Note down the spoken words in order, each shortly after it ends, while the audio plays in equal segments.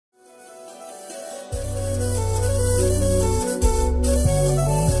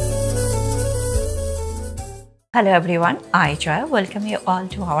Hello everyone, I Joy welcome you all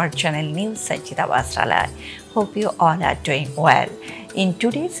to our channel New Sanchita Bastralaya. Hope you all are doing well. In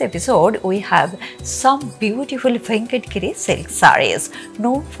today's episode, we have some beautiful Venkatgiri silk sarees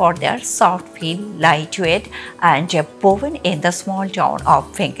known for their soft feel, lightweight and woven in the small town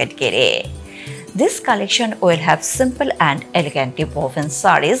of Venkatgiri. This collection will have simple and elegantly woven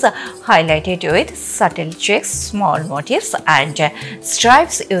sarees highlighted with subtle checks, small motifs and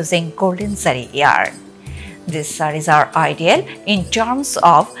stripes using golden zari yarn. These sarees are ideal in terms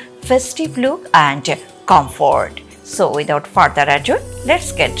of festive look and comfort. So without further ado,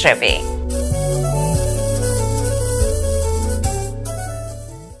 let's get tripping.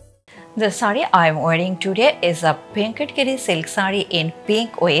 The saree I am wearing today is a Venkatgiri silk saree in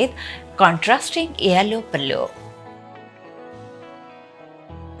pink with contrasting yellow pallu.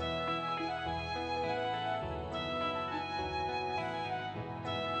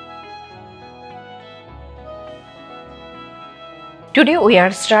 Today we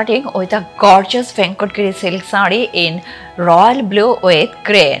are starting with a gorgeous Venkatgiri silk saree in royal blue with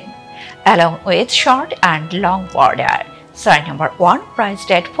green, along with short and long border. Saree number 1 priced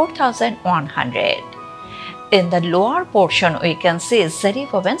at 4,100. In the lower portion, we can see zari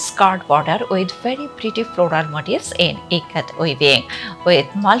woven skirt border with very pretty floral motifs in ikat weaving with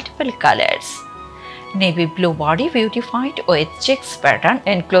multiple colors. Navy blue body beautified with checks pattern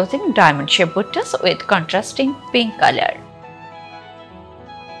enclosing diamond shaped buttas with contrasting pink color.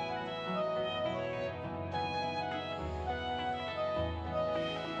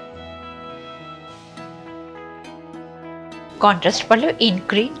 Contrast pallu in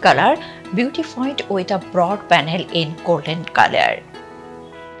green color beautified with a broad panel in golden color.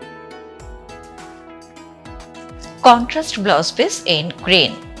 Contrast blouse piece in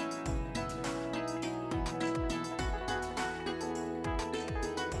green.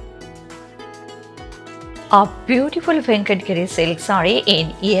 A beautiful Venkatgiri silk saree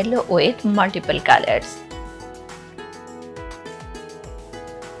in yellow with multiple colors.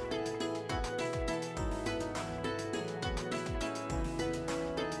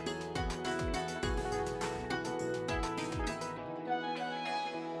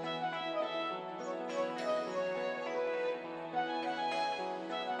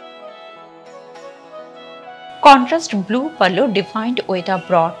 Contrast blue pallu defined with a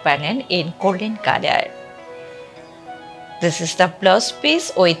broad panel in golden color. This is the blouse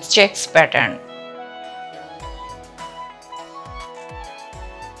piece with checks pattern.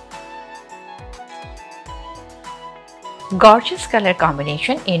 Gorgeous color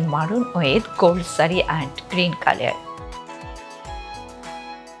combination in maroon with gold saree and green color.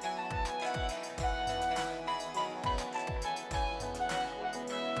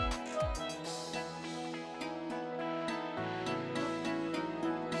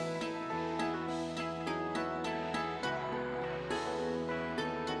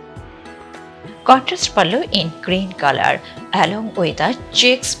 Contrast pallu in green color along with a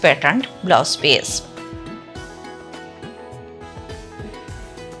checks patterned blouse piece.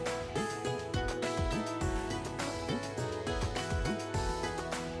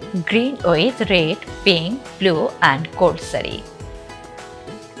 Green with red, pink, blue and gold saree.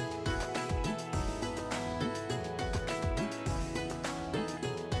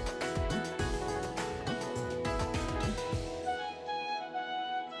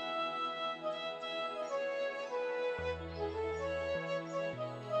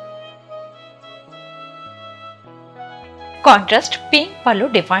 Contrast pink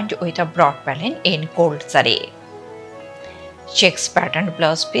pallu defined with a broad panel in gold saree. Checks patterned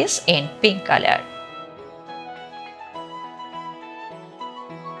blouse piece in pink color.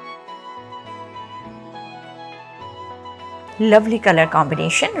 Lovely color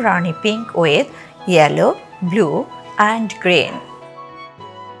combination Rani pink with yellow, blue and green.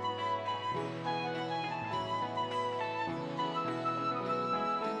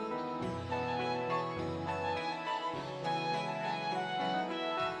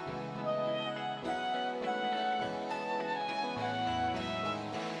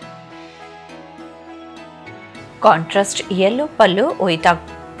 Contrast yellow pallu with a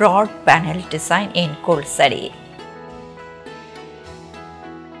broad panel design in gold saree.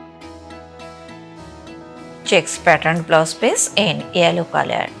 Checks patterned blouse piece in yellow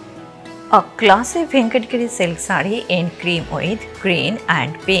color. A classy Venkatgiri silk saree in cream with green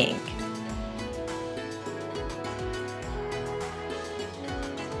and pink.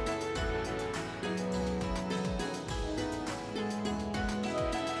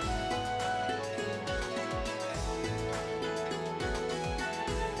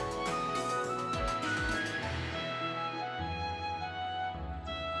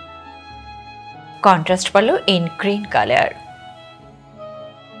 Contrast pallu in green color.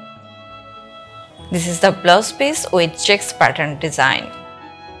 This is the blouse piece with checks pattern design.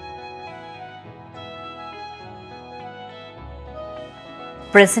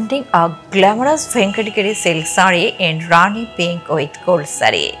 Presenting a glamorous Venkatgiri silk saree in Rani pink with gold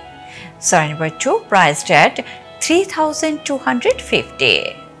saree. Saree number 2 priced at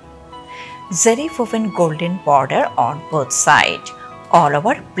 3,250. Zari woven golden border on both sides, all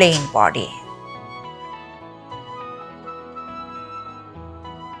over plain body.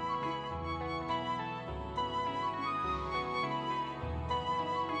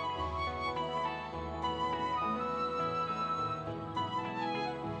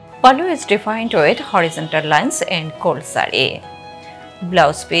 Pallu is defined with horizontal lines and gold saree.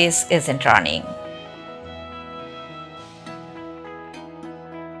 Blouse piece isn't running.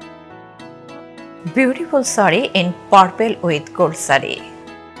 Beautiful saree in purple with gold saree.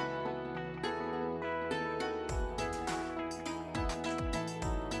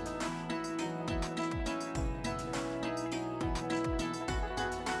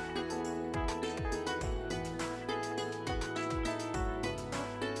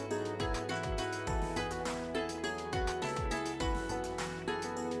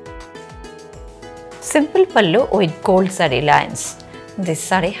 Simple pallu with gold saree lines. This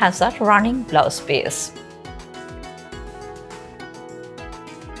saree has a running blouse piece.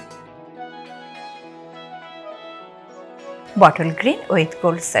 Bottle green with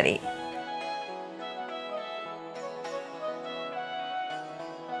gold saree.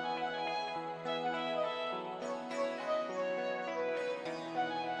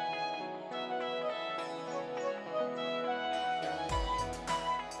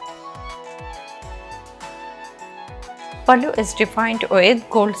 Pallu is defined with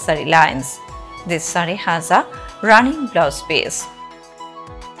gold saree lines. This saree has a running blouse piece.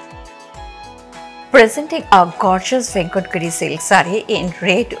 Presenting a gorgeous Venkatgiri silk saree in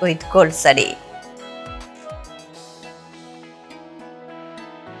red with gold saree.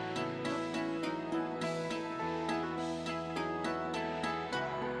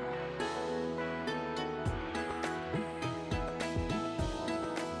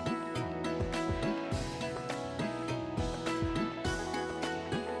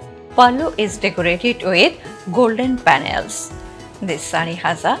 Pallu is decorated with golden panels. This saree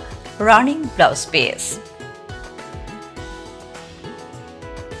has a running blouse piece.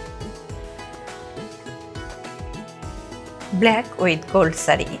 Black with gold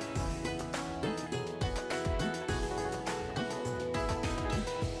saree.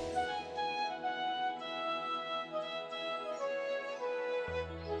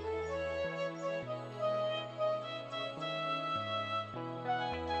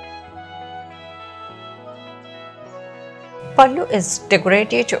 Pallu is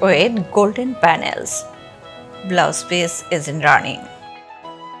decorated with golden panels. Blouse piece is in running.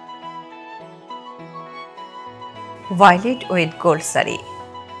 Violet with gold saree.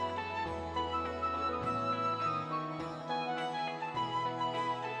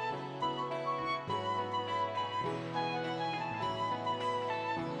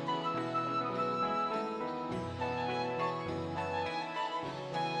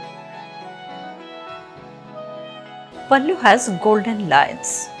 Pallu has golden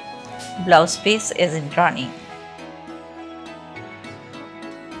lines. Blouse piece is in running.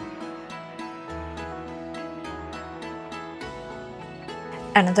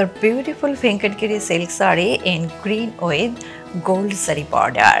 Another beautiful Venkatgiri silk saree in green with gold saree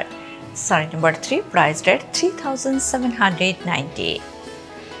border. Saree number 3 priced at 3,790.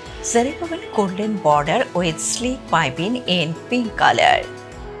 Zari woven golden border with sleek piping in pink color.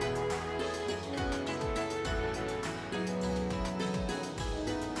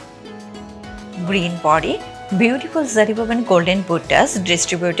 Green body, beautiful zari woven golden buttas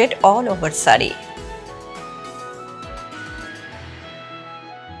distributed all over saree.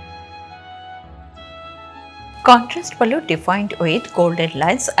 Contrast pallu defined with golden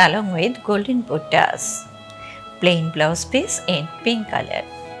lines along with golden buttas. Plain blouse piece in pink color.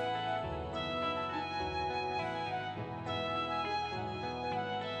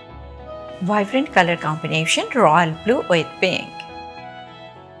 Vibrant color combination royal blue with pink.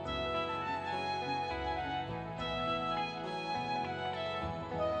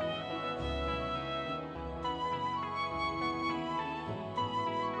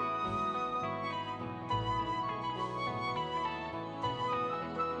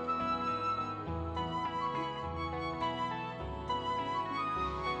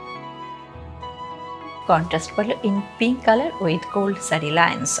 Contrast pallu in pink color with gold saree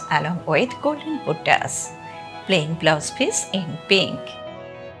lines along with golden buttas. Plain blouse piece in pink.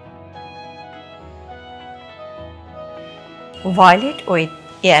 violet with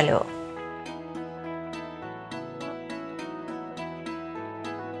yellow.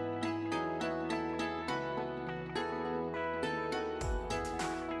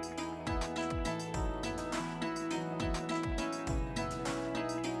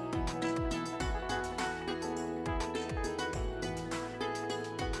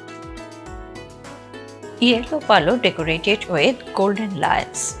 Yellow pallu decorated with golden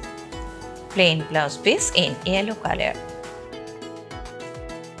lions. Plain blouse piece in yellow color.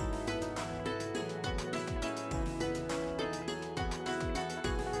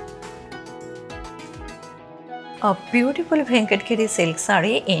 A beautiful Venkatgiri silk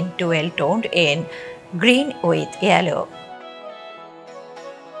saree in dual toned in green with yellow.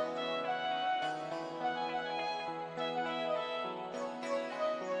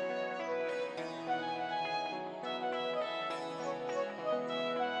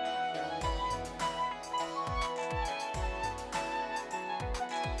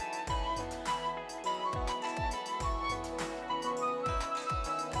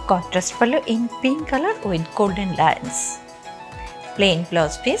 Contrast pallu in pink color with golden lines. Plain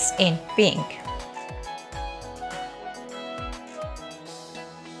blouse piece in pink.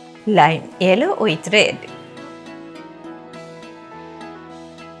 Lime yellow with red.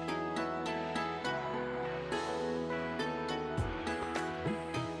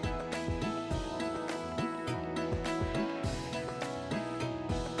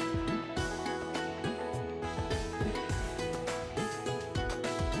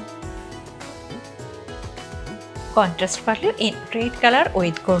 Contrast pallu in red color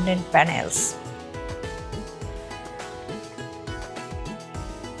with golden panels.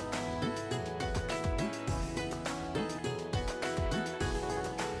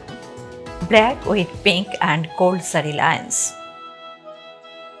 Black with pink and gold zari lines.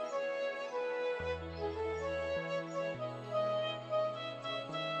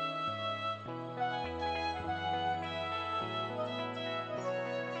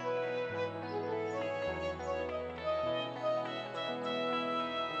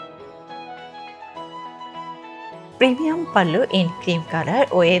 Premium pallu in cream color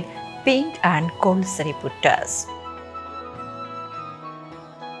with pink and gold zari buttas.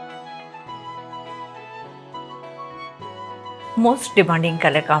 Most demanding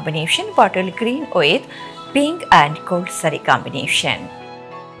color combination, bottle green with pink and gold zari combination.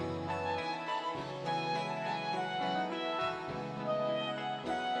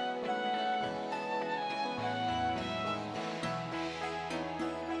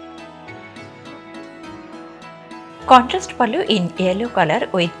 Contrast pallu in yellow color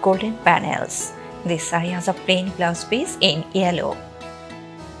with golden panels. This saree has a plain blouse piece in yellow.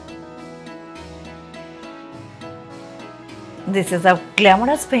 This is a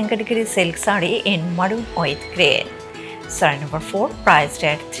glamorous Venkatgiri silk saree in maroon with grey. Saree number 4, priced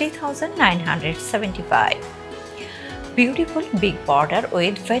at 3,975. Beautiful big border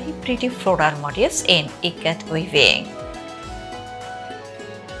with very pretty floral motifs in ikat weaving.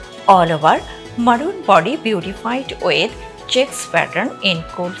 All over maroon body beautified with checks pattern in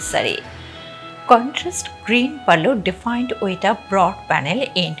gold saree. Contrast green pallu defined with a broad panel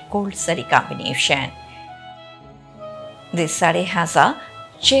in gold saree combination. This saree has a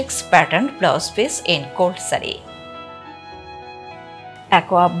checks pattern blouse piece in gold saree.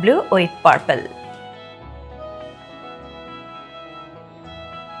 Aqua blue with purple.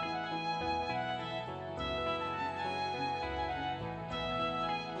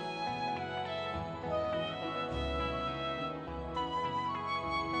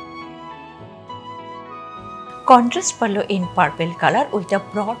 Contrast pallu in purple color with a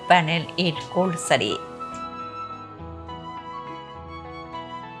broad panel in gold saree.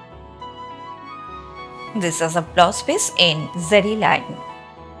 This is a blouse piece in zari line.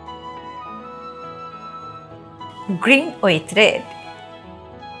 Green with red.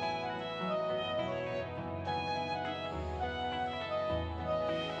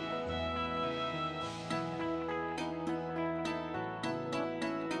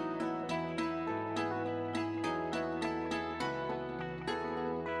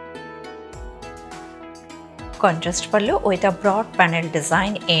 Contrast pallu with a broad panel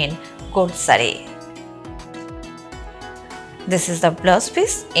design in gold saree. This is the blouse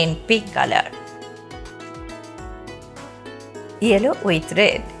piece in pink color. Yellow with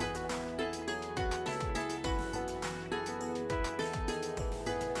red.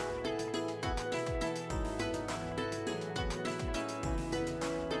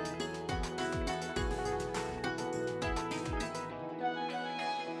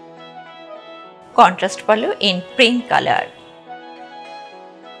 Contrast pallu in pink color.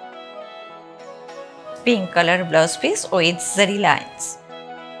 pink color blouse piece with zari lines.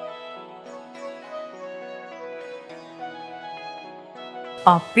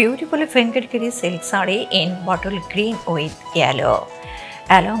 A beautiful Venkatgiri silk saree in bottle green with yellow,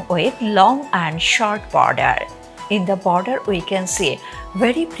 along with long and short border. In the border, we can see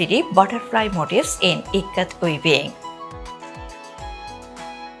very pretty butterfly motifs in ikat weaving.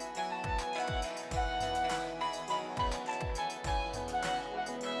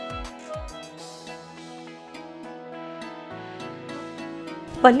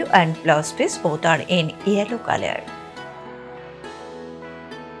 Pallu and blouse piece both are in yellow color.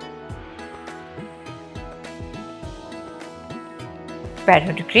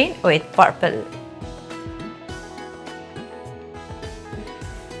 Parrot green with purple.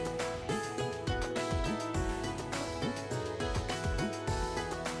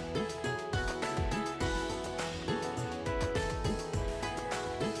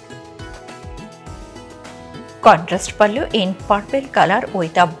 Contrast pallu in purple color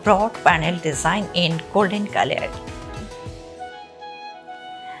with a broad panel design in golden color.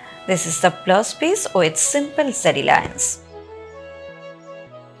 This is the blouse piece with simple zari lines.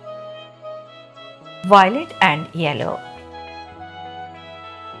 Violet and yellow.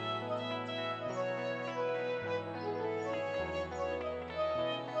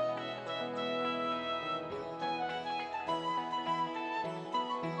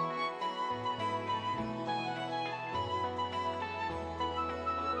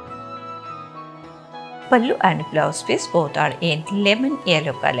 Pallu and blouse piece both are in lemon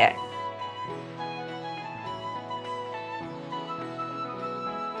yellow color.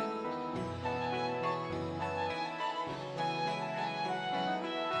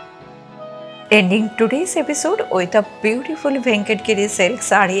 Ending today's episode with a beautiful Venkatgiri silk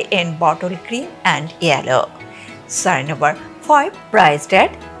saree in bottle green and yellow. Saree number 5 priced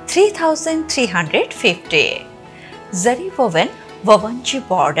at 3,350. Zari woven Wavanchi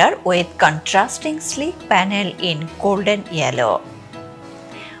border with contrasting sleek panel in golden yellow.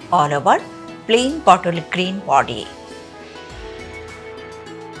 All over plain bottle green body.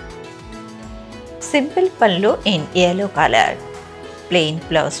 Simple pallu in yellow color. Plain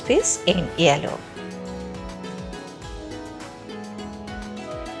blouse piece in yellow.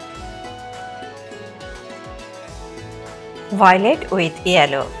 Violet with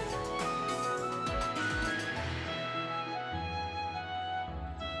yellow.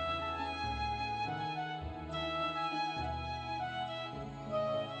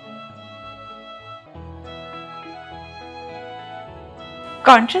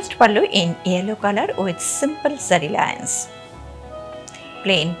 Contrast pallu in yellow color with simple zari lines.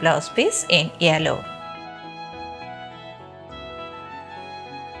 Plain blouse piece in yellow.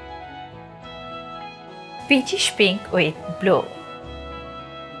 Peachish pink with blue.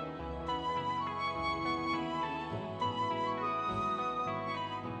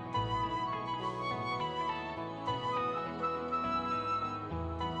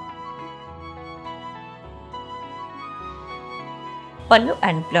 Pallu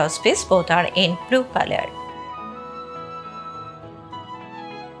and blouse piece both are in blue color.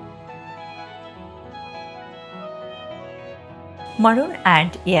 Maroon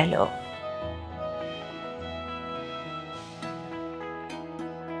and yellow.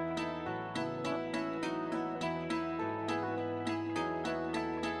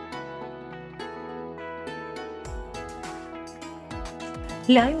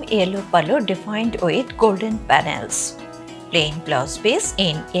 Lime yellow pallu defined with golden panels. Plain blouse piece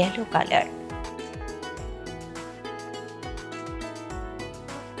in yellow color.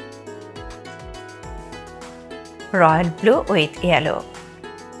 Royal blue with yellow.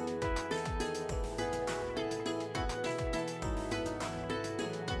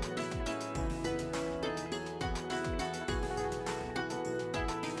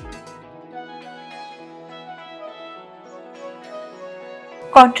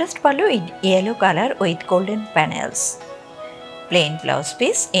 Contrast pallu in yellow color with golden panels. Plain blouse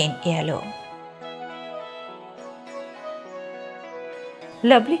piece in yellow.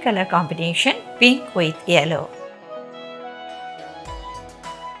 Lovely color combination, pink with yellow.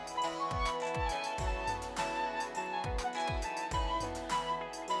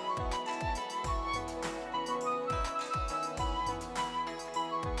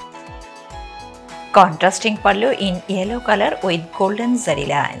 Contrasting pallu in yellow color with golden zari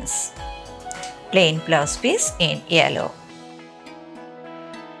lines. Plain blouse piece in yellow.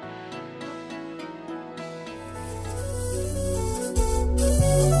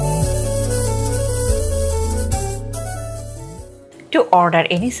 To order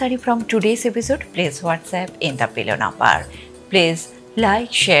any saree from today's episode, please WhatsApp in the below number. Please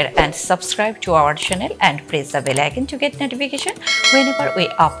like, share and subscribe to our channel and press the bell icon to get notification whenever we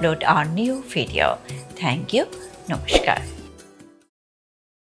upload our new video. Thank you. Namaskar.